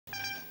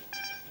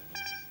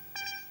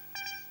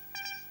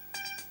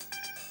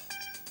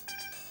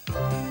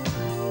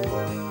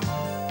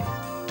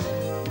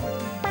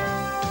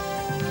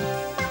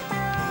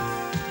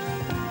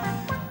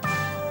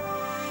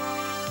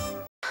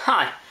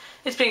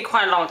been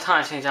quite a long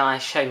time since I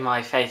showed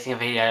my face in a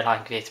video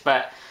like this,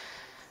 but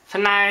for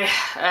now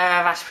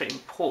that's pretty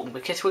important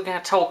because we're going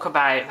to talk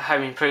about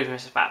home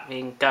improvements that have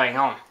been going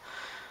on.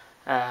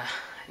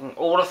 In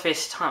all of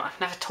this time, I've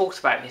never talked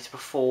about this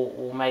before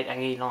or made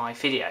any live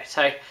video,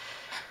 so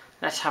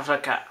let's have a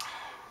look at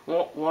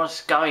what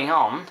was going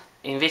on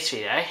in this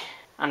video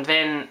and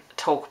then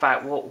talk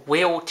about what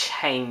will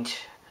change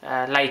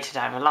later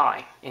down the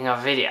line in our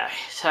video.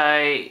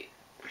 So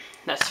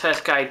let's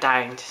first go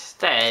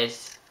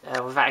downstairs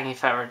without any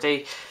further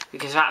ado,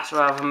 because that's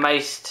where the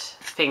most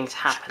things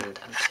happened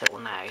until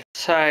now.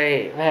 So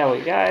there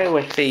we go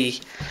with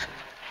the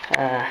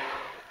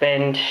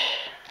bench,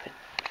 the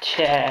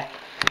chair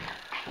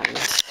and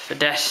the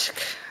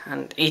desk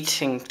and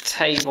eating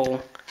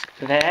table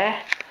there.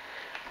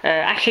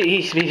 Actually it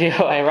used to be the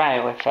other way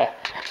around with the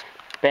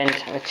bench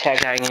and the chair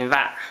going in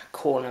that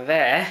corner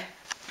there.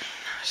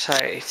 So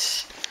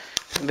it's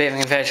a bit of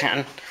an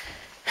inversion.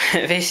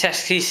 And this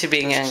desk used to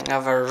be in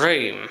another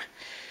room.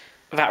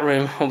 That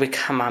room will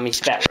become Mummy's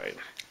bedroom.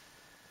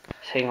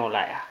 See you all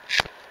later.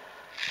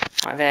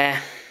 Right there,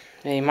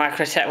 the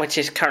micro set, which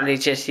is currently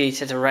just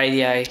used as a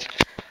radio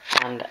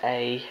and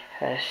a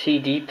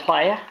CD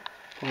player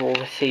with all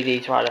the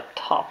CDs right up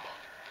top.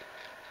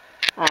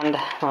 And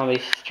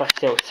Mummy's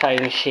steel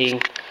sewing machine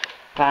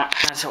that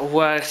has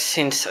worked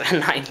since the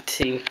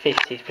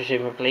 1950s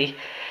presumably,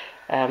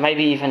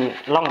 maybe even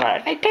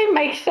longer. They don't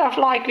make stuff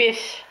like this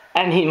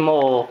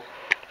anymore,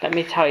 let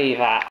me tell you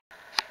that.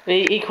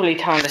 The equally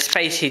timed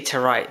space heater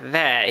right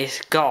there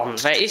is gone.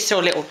 There is still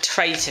a little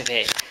trace of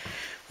it,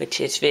 which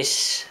is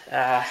this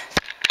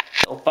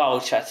little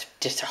bulge that's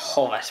just a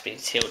hole that's been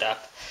sealed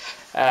up.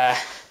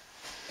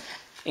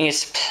 In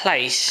its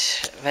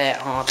place there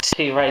are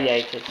two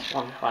radiators,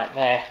 one right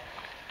there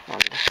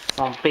and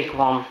one big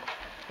one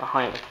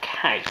behind the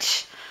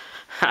couch.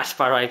 That's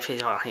by the way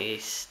piece I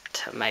used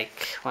to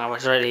make when I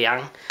was really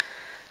young.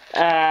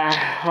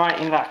 Right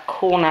in that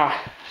corner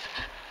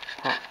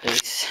that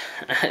is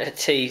a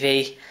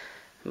TV,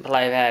 and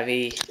below there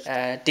the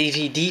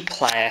DVD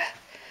player.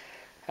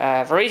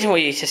 The reason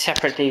we use a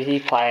separate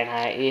DVD player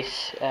now is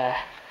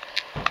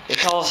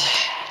because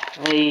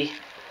the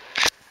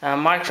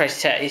micro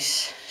set is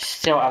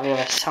still at the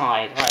other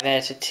side. Right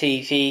there's a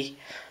TV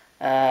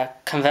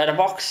converter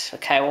box, a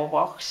cable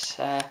box,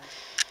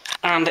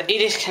 and it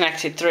is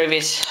connected through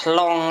this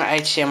long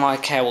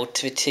HDMI cable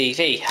to the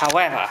TV.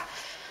 However,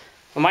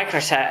 the micro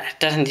set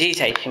doesn't use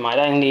HDMI, it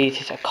only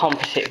uses a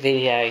composite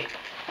video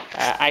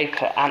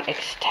output, and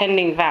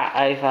extending that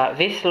over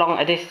this long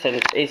a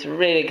distance is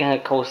really going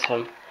to cause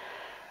some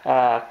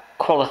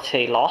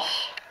quality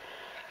loss.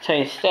 So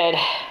instead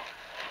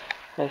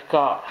we've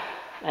got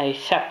a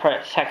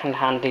separate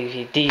second-hand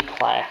DVD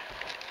player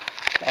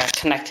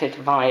connected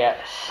via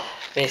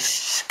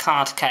this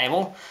card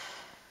cable.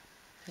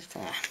 Just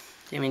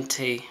zoom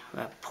into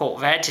the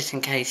port there, just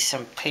in case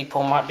some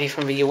people might be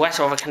from the US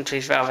or other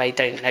countries where they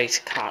don't know the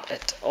card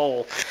at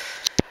all.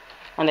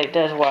 And it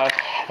does work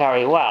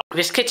very well.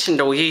 This kitchen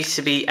door used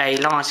to be a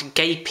large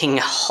gaping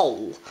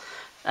hole,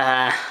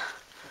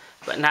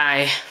 but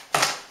now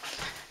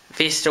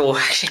this door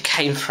actually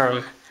came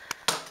from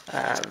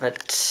the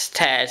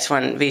stairs.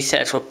 When these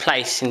stairs were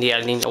placed in the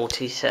early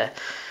noughties,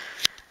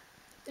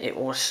 it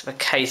was the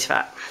case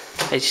that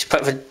they just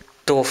put the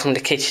door from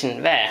the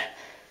kitchen there.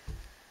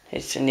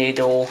 It's a new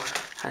door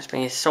has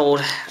been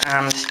installed,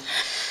 and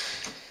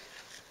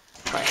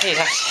right here's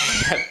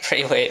actually a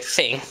pretty weird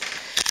thing.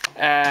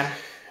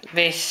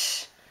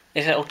 This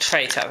little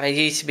tray that there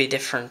used to be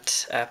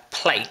different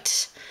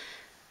plates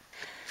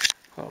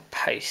or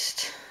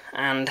post,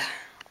 and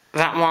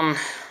that one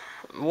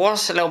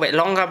was a little bit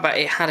longer, but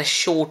it had a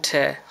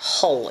shorter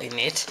hole in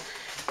it,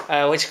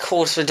 which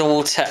caused the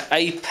door to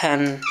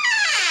open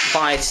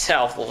by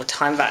itself all the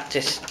time. That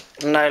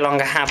just no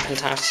longer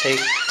happens. I have to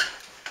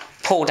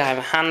pull down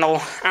the handle,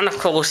 and of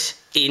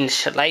course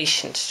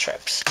insulation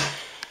strips.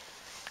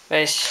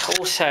 There's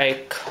also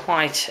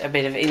quite a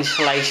bit of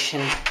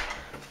insulation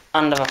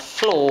under the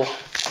floor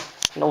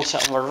and also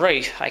on the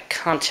roof. I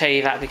can't show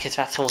you that because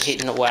that's all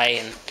hidden away,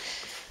 and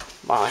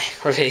by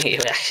revealing it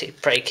would actually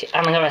break it.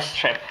 And another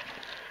strip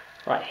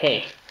right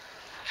here.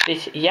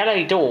 This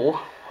yellow door,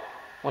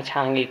 which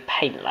has a new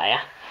paint layer,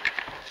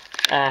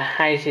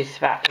 houses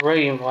that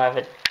room where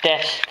the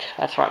desk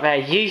that's right there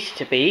used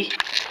to be.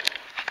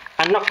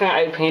 I'm not going to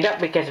open it up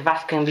because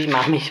that's going to be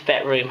Mummy's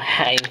bedroom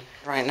again.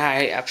 Right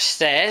now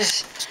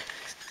upstairs,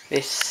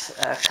 this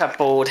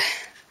cupboard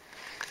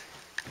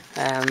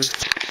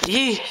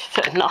used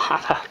to not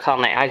have a hook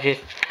on it. I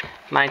just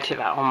mounted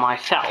that on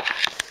myself.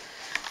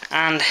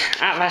 And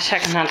at that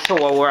second-hand store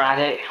while we're at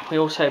it, we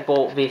also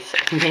bought this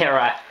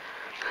mirror.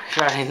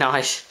 Very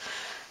nice,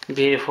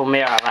 beautiful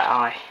mirror that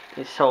I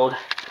installed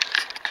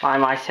by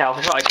myself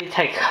as well. I did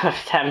take a couple of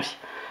attempts,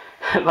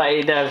 but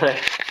it does look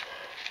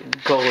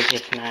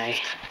gorgeous now.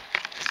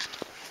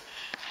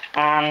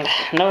 And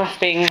another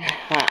thing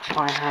that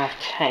I have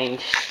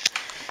changed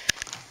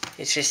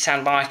is this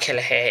standby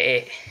killer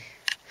here.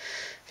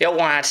 The old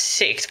one had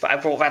 6, but I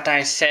brought that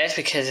downstairs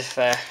because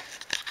of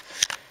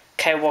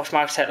cable box,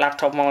 microset,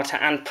 laptop, monitor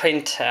and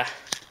printer,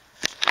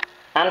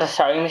 and a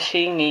sewing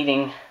machine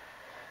needing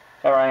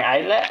their own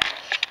outlet.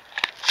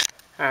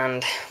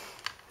 And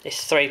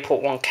this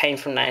 3-port one came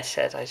from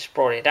downstairs. I just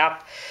brought it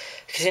up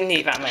because I didn't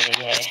need that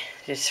many here.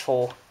 This is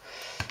for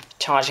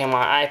charging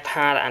my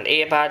iPad and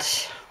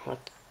earbuds, my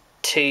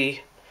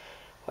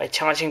 2-way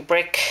charging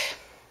brick,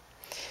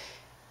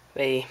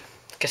 the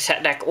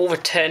cassette deck, all the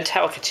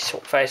turntable, I could just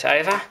swap those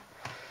over,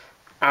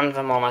 and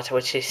the monitor,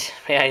 which is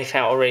the only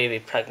thing I'll really be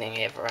plugging in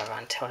here forever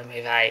until I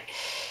move out.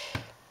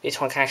 This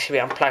one can actually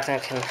be unplugged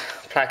and I can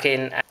plug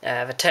in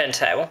the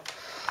turntable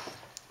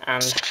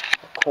and the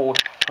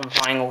cord from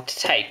vinyl to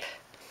tape.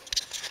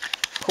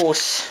 Of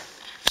course,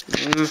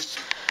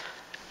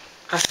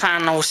 I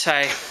found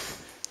also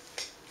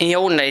in the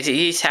olden days it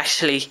used to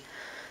actually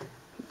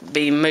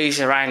be moved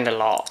around a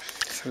lot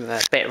from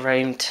the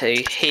bedroom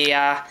to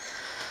here,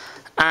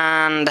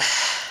 and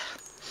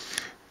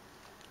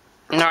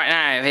right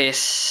now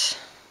this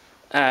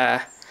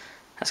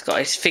has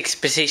got its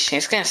fixed position.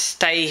 It's going to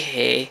stay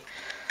here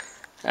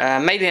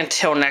maybe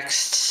until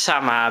next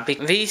summer.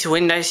 These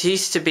windows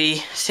used to be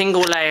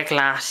single layer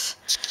glass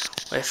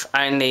with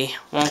only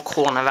one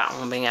corner of that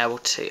one being able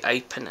to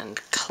open and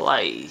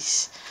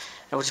close.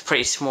 It was a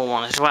pretty small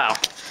one as well.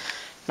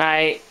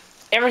 Now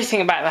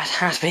everything about that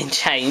has been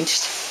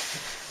changed.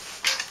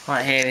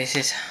 Right here, this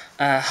is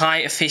high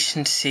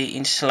efficiency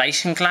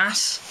insulation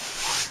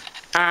glass,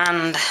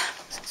 and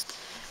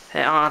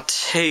there are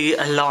 2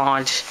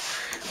 large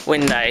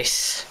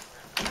windows,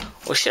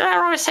 or should I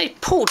rather say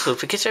portals,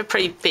 because they're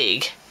pretty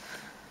big,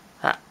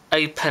 that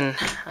open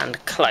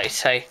and close.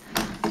 So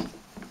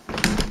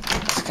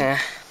just gonna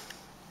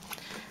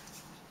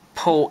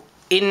pull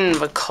in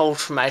the cold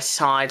from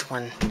outside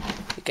when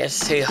it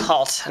gets too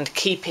hot and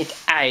keep it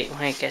out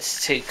when it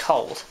gets too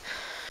cold.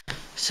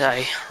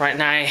 So right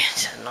now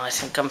it's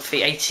nice and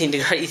comfy, 18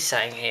 degrees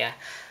saying here,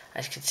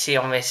 as you can see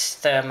on this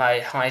thermo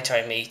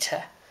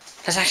hydrometer.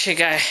 Let's actually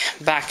go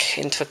back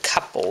into a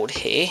cupboard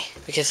here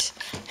because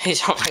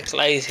it's not my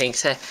clothing.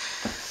 So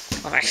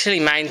I've actually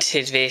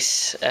mounted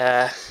this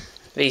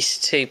these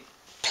 2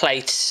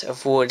 plates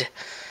of wood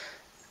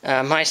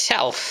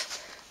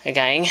myself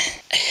again.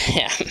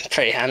 Yeah,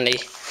 pretty handy.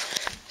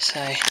 So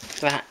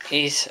that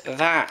is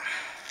that.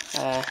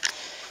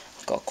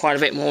 I've got quite a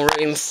bit more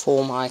room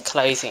for my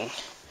clothing.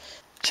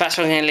 So that's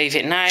where I'm going to leave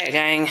it now.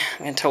 Again, I'm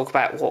going to talk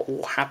about what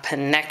will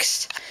happen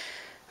next.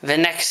 The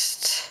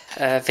next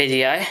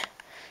video.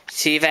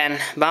 See you then.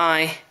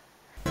 Bye.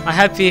 I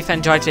hope you've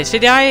enjoyed this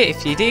video.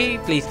 If you do,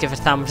 please give a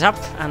thumbs up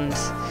and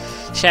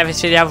share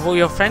this video with all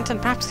your friends,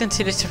 and perhaps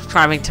consider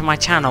subscribing to my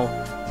channel.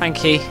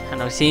 Thank you, and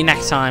I'll see you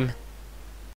next time.